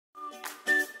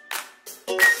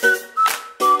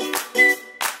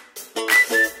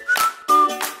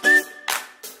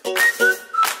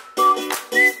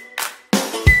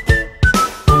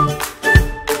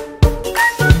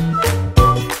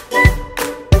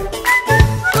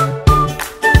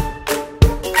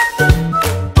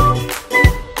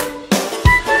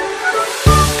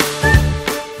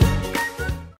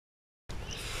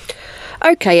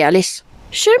Okay, Alice,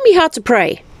 show me how to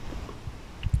pray.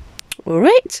 All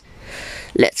right,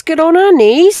 let's get on our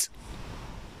knees.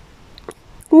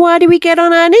 Why do we get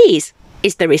on our knees?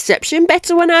 Is the reception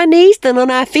better on our knees than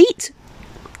on our feet?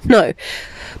 No,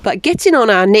 but getting on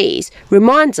our knees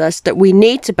reminds us that we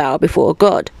need to bow before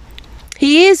God.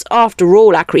 He is, after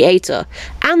all, our Creator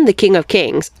and the King of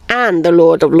Kings and the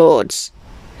Lord of Lords.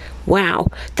 Wow,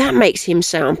 that makes him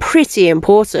sound pretty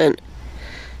important.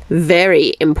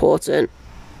 Very important.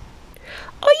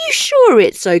 Are you sure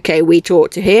it's okay we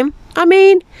talk to him? I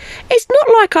mean, it's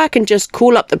not like I can just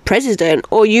call up the president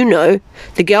or,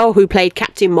 the girl who played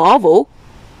Captain Marvel.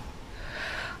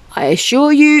 I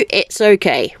assure you it's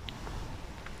okay.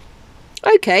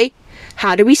 Okay,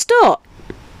 how do we start?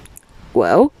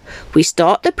 Well, we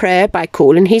start the prayer by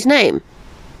calling his name.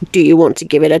 Do you want to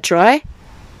give it a try?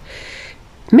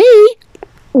 Me?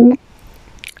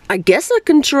 I guess I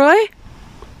can try.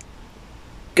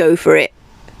 Go for it.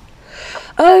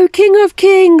 O King of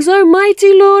Kings, O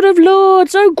mighty Lord of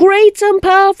Lords, O great and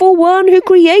powerful one who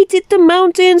created the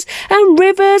mountains and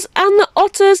rivers and the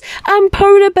otters and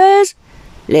polar bears.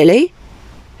 Lily?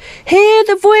 Hear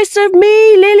the voice of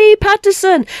me, Lily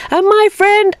Patterson, and my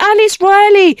friend Alice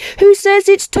Riley, who says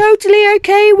it's totally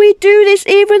okay we do this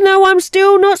even though I'm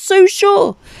still not so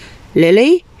sure.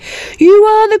 Lily? You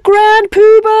are the Grand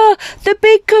Poobah, the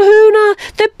Big Kahuna,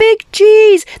 the Big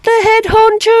Cheese, the Head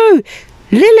Honcho.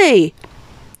 Lily!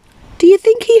 Do you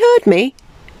think he heard me?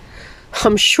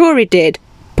 I'm sure he did,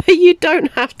 but you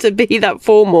don't have to be that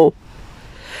formal.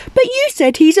 But you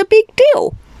said he's a big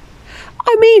deal.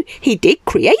 I mean, he did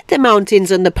create the mountains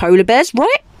and the polar bears,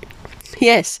 right?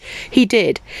 Yes, he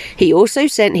did. He also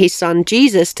sent his son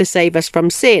Jesus to save us from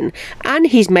sin, and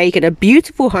he's making a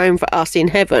beautiful home for us in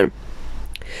heaven.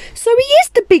 So he is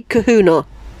the big kahuna.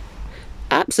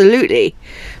 Absolutely.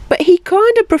 But he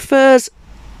kind of prefers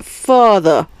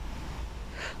Father.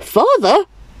 Father?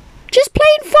 Just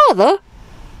plain Father?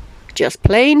 Just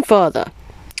plain Father.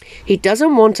 He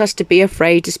doesn't want us to be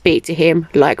afraid to speak to him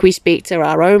like we speak to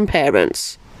our own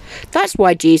parents. That's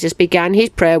why Jesus began his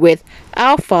prayer with,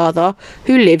 Our Father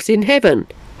who lives in heaven,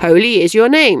 holy is your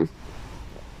name.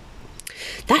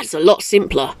 That's a lot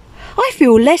simpler. I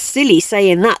feel less silly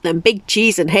saying that than Big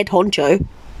Cheese and Head Honcho.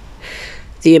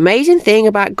 The amazing thing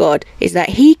about God is that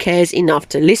he cares enough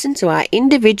to listen to our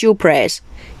individual prayers.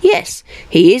 Yes,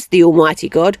 he is the Almighty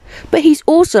God, but he's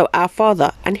also our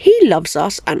Father, and he loves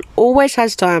us and always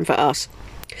has time for us.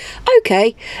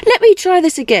 Okay, let me try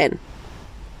this again.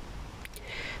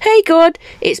 Hey God,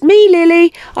 it's me,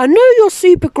 Lily. I know you're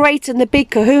super great and the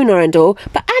big kahuna and all,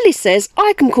 but Alice says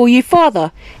I can call you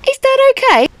Father. Is that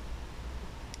okay?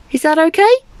 Is that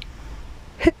okay?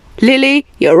 Lily,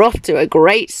 you're off to a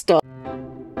great start.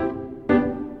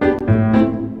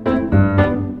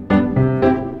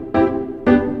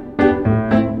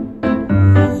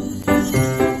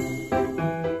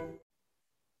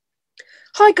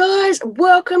 Hi guys,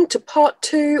 welcome to part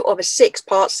 2 of a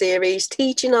 6-part series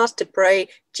teaching us to pray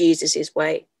Jesus'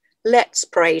 way. Let's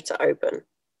pray to open.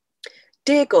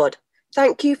 Dear God,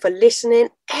 thank you for listening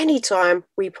anytime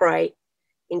we pray.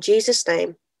 In Jesus'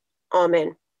 name,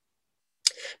 Amen.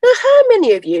 Now, how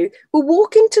many of you will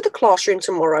walk into the classroom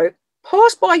tomorrow,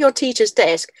 pass by your teacher's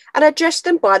desk and address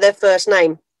them by their first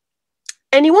name?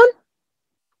 Anyone?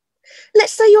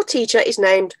 Let's say your teacher is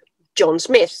named John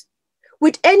Smith.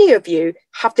 Would any of you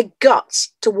have the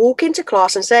guts to walk into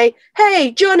class and say, Hey,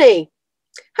 Johnny,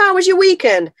 how was your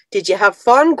weekend? Did you have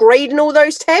fun grading all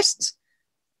those tests?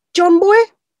 John boy?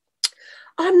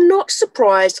 I'm not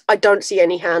surprised I don't see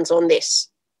any hands on this.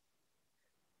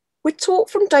 We're taught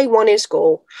from day one in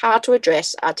school how to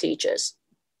address our teachers.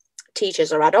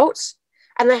 Teachers are adults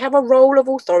and they have a role of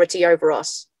authority over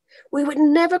us. We would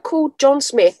never call John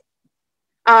Smith,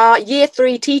 our year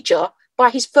 3 teacher, by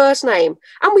his first name,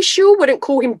 and we sure wouldn't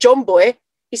call him John boy.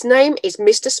 His name is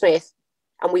Mr. Smith,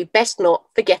 and we best not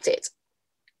forget it.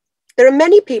 There are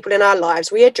many people in our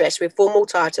lives we address with formal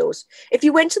titles. If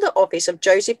you went to the office of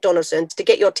Joseph Donaldson to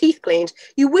get your teeth cleaned,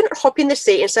 you wouldn't hop in the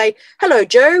seat and say, Hello,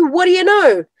 Joe, what do you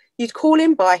know? You'd call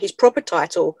him by his proper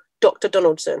title, Dr.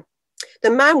 Donaldson.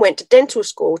 The man went to dental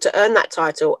school to earn that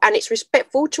title, and it's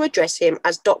respectful to address him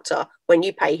as doctor when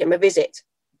you pay him a visit.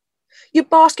 Your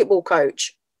basketball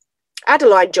coach,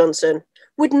 Adeline Johnson,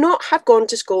 would not have gone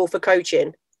to school for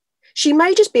coaching. She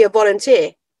may just be a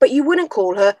volunteer, but you wouldn't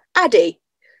call her Addie.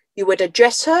 You would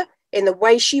address her in the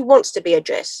way she wants to be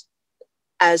addressed,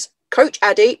 as Coach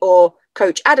Addie or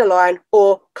Coach Adeline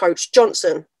or Coach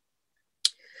Johnson.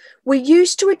 We're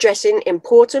used to addressing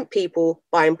important people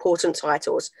by important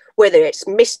titles, whether it's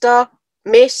Mr.,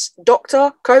 Miss,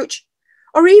 Doctor, Coach,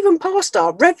 or even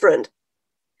Pastor, Reverend.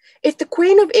 If the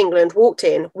Queen of England walked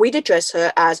in, we'd address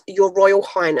her as Your Royal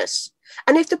Highness.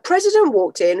 And if the President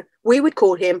walked in, we would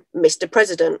call him Mr.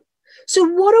 President. So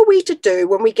what are we to do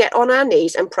when we get on our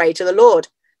knees and pray to the Lord?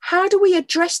 How do we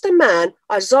address the man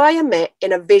Isaiah met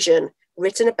in a vision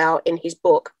written about in his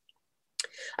book?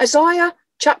 Isaiah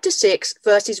chapter 6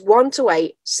 verses 1 to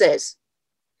 8 says,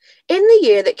 "In the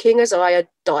year that King Uzziah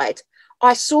died,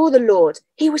 I saw the Lord.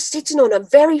 He was sitting on a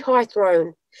very high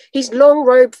throne. His long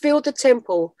robe filled the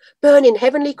temple. Burning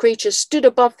heavenly creatures stood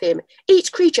above him.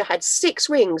 Each creature had 6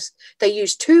 wings. They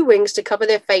used 2 wings to cover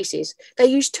their faces. They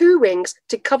used 2 wings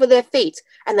to cover their feet,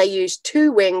 and they used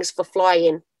 2 wings for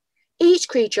flying. Each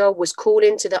creature was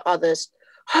calling to the others,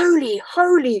 'Holy,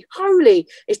 holy, holy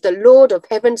is the Lord of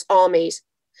heaven's armies.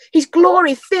 His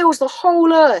glory fills the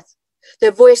whole earth.'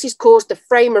 Their voices caused the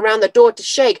frame around the door to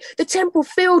shake. The temple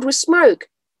filled with smoke.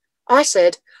 I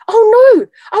said, 'Oh no,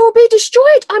 I will be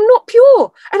destroyed. I'm not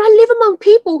pure, and I live among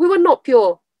people who are not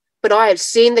pure. But I have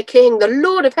seen the King, the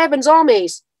Lord of heaven's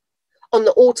armies.' On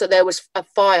the altar there was a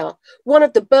fire. One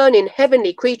of the burning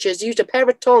heavenly creatures used a pair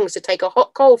of tongs to take a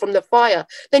hot coal from the fire.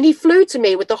 Then he flew to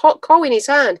me with the hot coal in his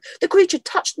hand. The creature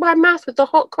touched my mouth with the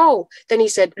hot coal. Then he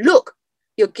said, 'Look,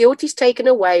 your guilt is taken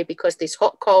away because this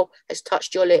hot coal has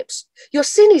touched your lips. Your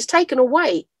sin is taken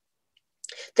away.'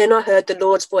 Then I heard the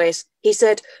Lord's voice. He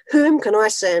said, 'Whom can I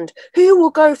send? Who will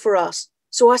go for us?'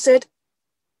 So I said,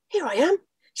 'Here I am.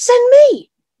 Send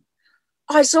me.'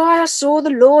 Isaiah saw the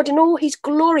Lord in all his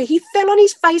glory. He fell on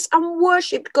his face and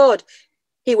worshipped God.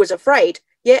 He was afraid,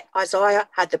 yet Isaiah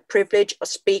had the privilege of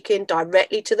speaking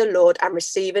directly to the Lord and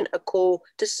receiving a call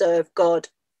to serve God.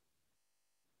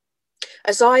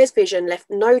 Isaiah's vision left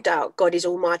no doubt God is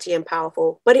almighty and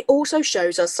powerful, but it also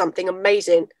shows us something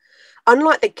amazing.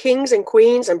 Unlike the kings and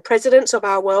queens and presidents of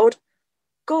our world,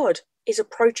 God is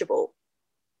approachable.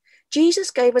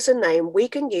 Jesus gave us a name we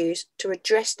can use to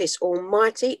address this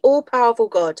almighty, all-powerful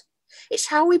God. It's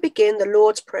how we begin the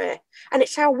Lord's Prayer, and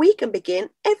it's how we can begin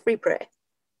every prayer.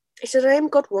 It's a name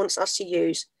God wants us to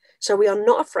use, so we are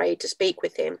not afraid to speak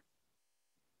with him.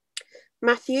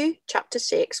 Matthew chapter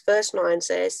 6 verse 9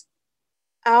 says,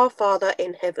 "Our Father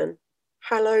in heaven,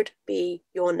 hallowed be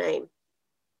your name."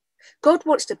 God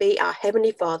wants to be our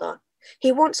Heavenly Father.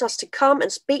 He wants us to come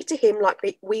and speak to him like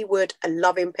we would a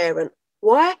loving parent.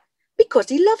 Why? Because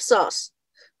he loves us.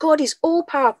 God is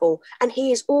all-powerful and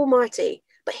he is almighty,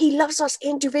 but he loves us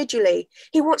individually.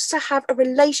 He wants to have a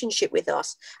relationship with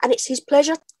us, and it's his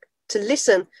pleasure to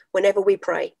listen whenever we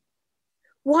pray.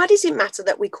 Why does it matter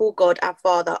that we call God our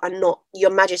Father and not Your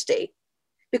Majesty?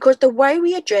 Because the way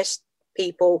we address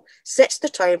people sets the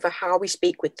tone for how we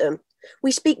speak with them.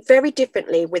 We speak very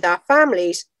differently with our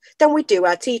families than we do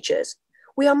our teachers.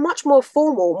 We are much more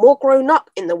formal, more grown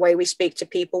up in the way we speak to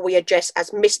people we address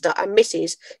as Mr. and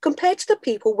Mrs. compared to the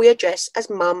people we address as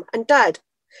Mum and Dad.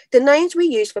 The names we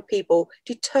use for people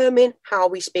determine how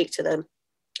we speak to them.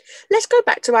 Let's go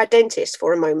back to our dentist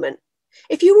for a moment.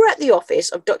 If you were at the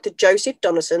office of Dr. Joseph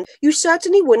Donaldson, you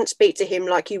certainly wouldn't speak to him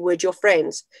like you would your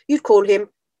friends. You'd call him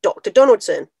Dr.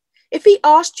 Donaldson. If he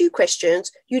asked you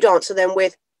questions, you'd answer them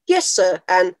with, "Yes, sir,"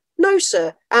 and "No,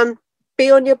 sir," and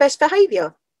 "Be on your best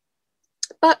behaviour."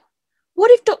 But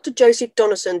what if Dr. Joseph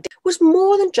Donaldson was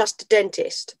more than just a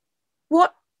dentist?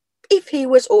 What if he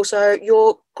was also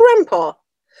your grandpa?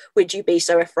 Would you be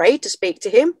so afraid to speak to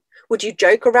him? Would you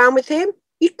joke around with him?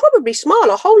 You'd probably smile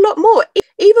a whole lot more,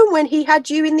 even when he had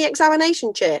you in the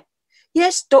examination chair.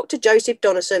 Yes, Dr. Joseph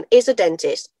Donaldson is a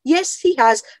dentist. Yes, he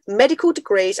has medical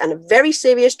degrees and a very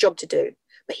serious job to do.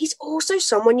 But he's also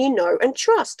someone you know and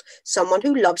trust, someone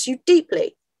who loves you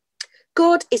deeply.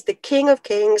 God is the King of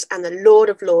Kings and the Lord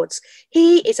of Lords.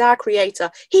 He is our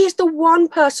creator. He is the one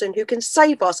person who can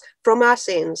save us from our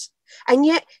sins. And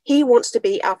yet he wants to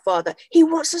be our Father. He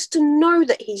wants us to know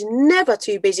that he's never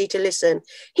too busy to listen.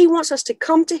 He wants us to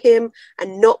come to him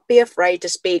and not be afraid to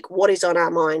speak what is on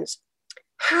our minds.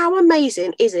 How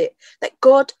amazing is it that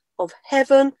God of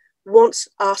heaven wants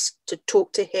us to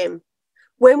talk to him?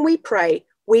 When we pray,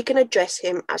 we can address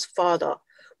him as Father.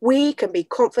 We can be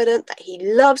confident that he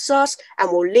loves us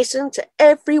and will listen to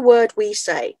every word we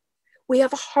say. We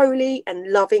have a holy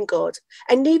and loving God,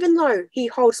 and even though he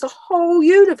holds the whole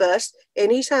universe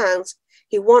in his hands,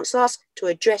 he wants us to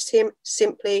address him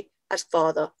simply as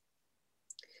Father.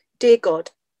 Dear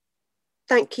God,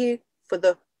 thank you for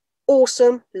the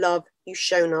awesome love you've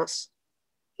shown us.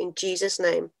 In Jesus'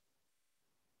 name,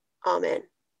 amen.